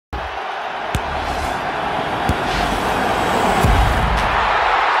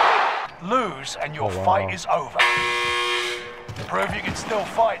goes and your fight is over. Prove you can still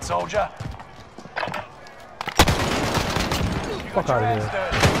fight, soldier. Fuck out of here.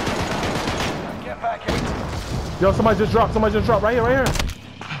 Get back in. Yo, somebody just dropped. Somebody just dropped. Right here, right here.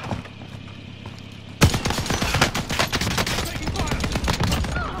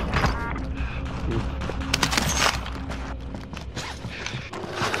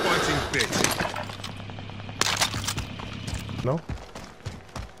 No?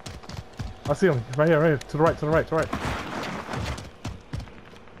 I see him. Right here, right here. To the right, to the right, to the right.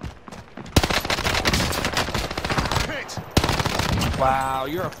 Wow,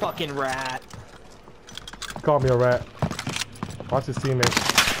 you're a fucking rat. Call me a rat. Watch his teammates.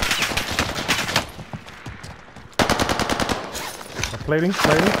 Plating,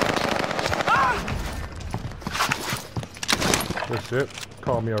 plating. Good shit.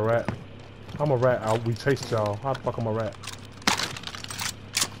 Call me a rat. I'm a rat. We chased y'all. How the fuck I'm a rat?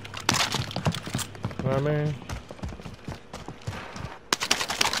 You know what I mean?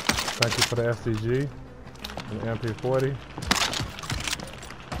 Thank you for the SDG and the MP40.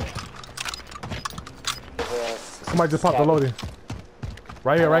 Somebody just popped the loading.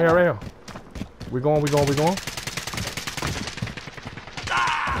 Right here, right here, right here. We going, we going, we going.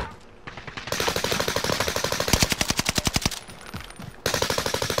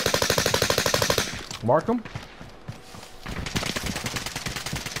 Mark him.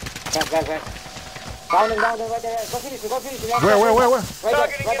 Down, down, down. Down, right there. Go finish, go finish. Where? Right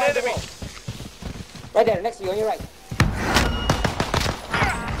Targeting there, an enemy. Right there, next to you, on your right.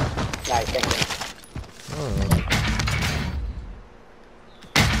 Nice, thank you.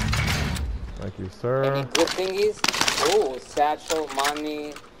 Thank you, sir. Any good thingies? Oh, satchel,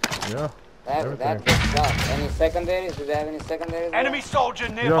 money. Yeah. That's good stuff. Any secondaries? Do they have any secondaries? Enemy soldier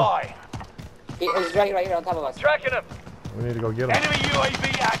nearby. He's right here on top of us. Tracking him. We need to go get him. Enemy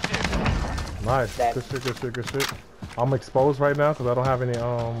UAV active. Nice. Good shit, good shit, good shit. I'm exposed right now because I don't have any,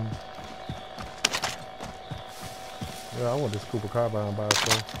 Yeah, I want this Cooper Carbine by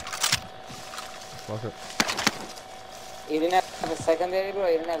itself. Fuck it. You didn't have a secondary, bro?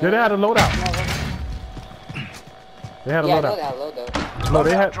 You didn't have Yeah, they had a loadout. They had a loadout. Yeah, I know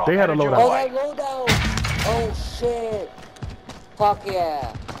they had loadout. No, they had a loadout. Oh, that loadout! Oh, shit. Fuck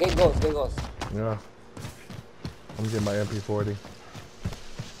yeah. Gate goes, gate goes. Yeah. I'm getting my MP40.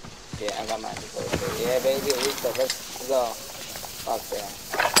 Yeah, I got my MP40. Yeah, baby, let's go. Fuck yeah.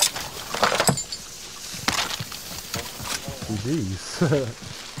 GG's.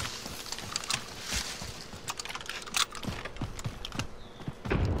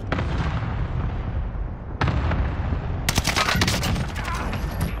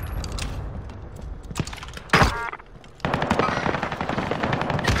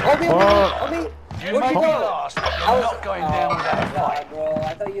 You may be lost, but you're not going down that fight. Bro,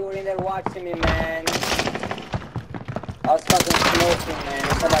 I thought you were in there watching me, man. I was fucking smoking, man.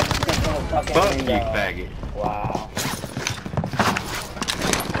 Somebody just fucking fuck you, faggot. Wow.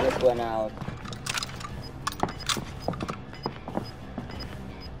 Just went out.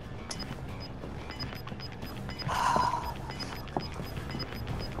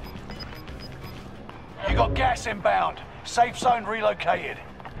 You got gas inbound. Safe zone relocated.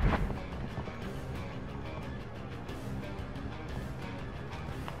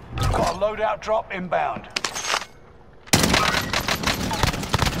 Got a loadout drop inbound.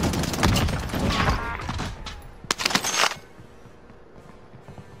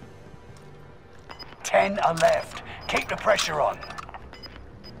 Ten are left. Keep the pressure on.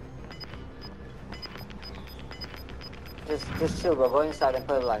 Just chill, bro. Go inside and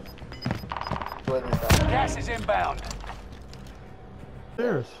play life. Go inside. Gas is inbound.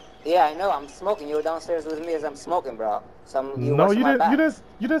 Stairs. Yeah, I know. I'm smoking. You were downstairs with me as I'm smoking, bro. No, you didn't.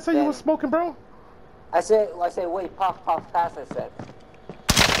 You didn't say you were smoking, bro. I said, wait, puff, pass. I said.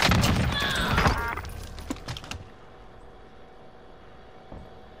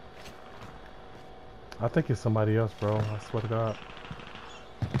 I think it's somebody else, bro. I swear to God.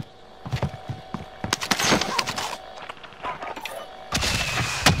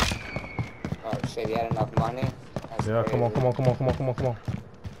 Oh shit, you had enough money? That's yeah, crazy. come on.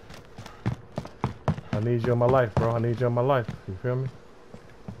 I need you in my life, bro. I need you in my life. You feel me?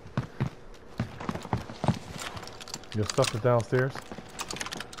 Your stuff is downstairs.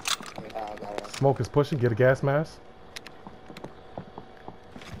 Yeah, I got it. Smoke is pushing. Get a gas mask.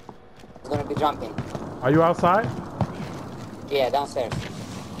 It's gonna be jumping. Are you outside? Yeah, downstairs.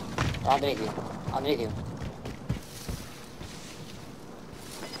 Underneath you.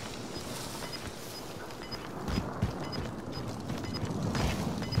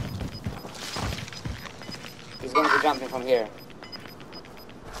 He's gonna be jumping from here.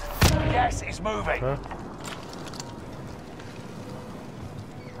 Gas is moving. Huh?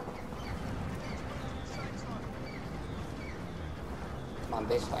 Come on,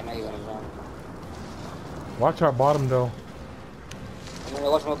 bitch. I know you're gonna run. Watch our bottom though.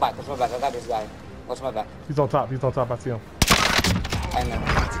 No, watch my back. Watch my back. I got this guy. Watch my back. He's on top. He's on top. I see him. I know.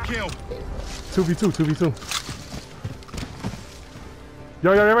 That's a kill. 2v2. 2v2.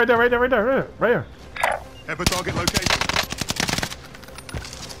 Yo, right there. Right here. Have a target location.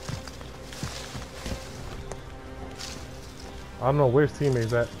 I don't know where's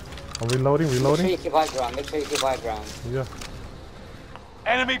teammates at. I'm reloading. Make sure you keep high ground. Make sure you keep high ground. Yeah.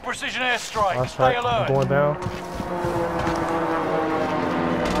 Enemy precision airstrike. That's Stay right. alert. I'm going down.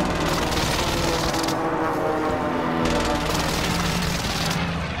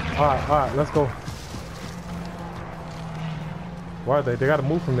 Alright, let's go. Why are they? They gotta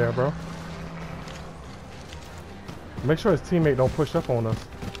move from there, bro. Make sure his teammate don't push up on us.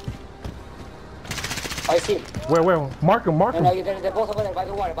 I see him. Where? Mark him. No, they're both over there by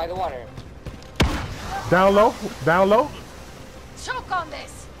the water. Down low. Choke on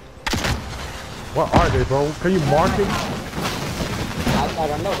this. What are they, bro? Can you mark it? I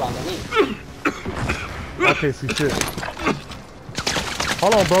don't know, bro. Me. Okay, see shit.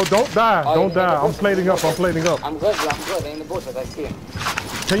 Hold on, bro. Don't die. Oh, Don't die. I'm bushes, plating up. bushes. I'm plating up. I'm good, bro. I'm good. They're in the bushes. I see him.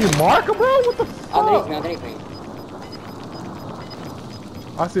 Can you mark him, bro? What the fuck? Underneath me.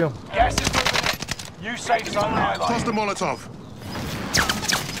 I see him. Gas is moving in. New safe zone Toss highlighted. the Molotov.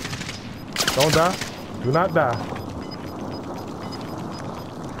 Don't die. Do not die.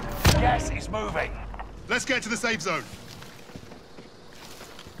 Gas is moving. Let's get to the safe zone.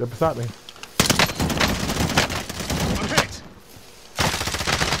 They're beside me. I'm hit.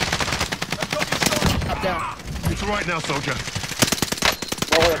 Up down. It's all right now, soldier.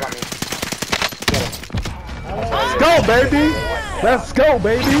 Don't worry about me. Get him. Let's go, baby. Let's go,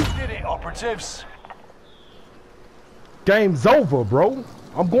 baby. Did it, operatives. Game's over, bro.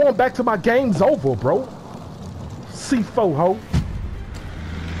 I'm going back to my game's over, bro. C4, ho.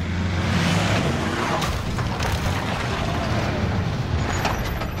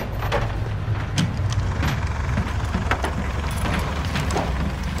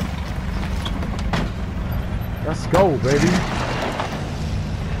 Let's go, baby.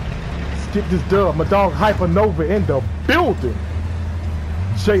 Let's get this dub. My dog Hypernova in the building.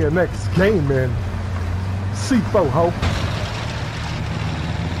 JNX Gaming. C4, ho.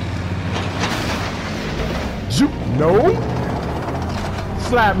 You know?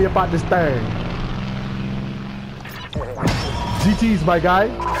 Slap me about this thing. GT's my guy.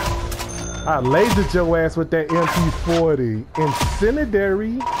 I lasered your ass with that MP40.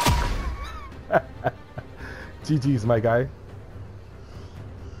 Incendiary. GG's my guy.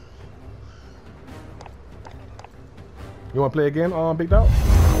 You wanna play again, Big Dog?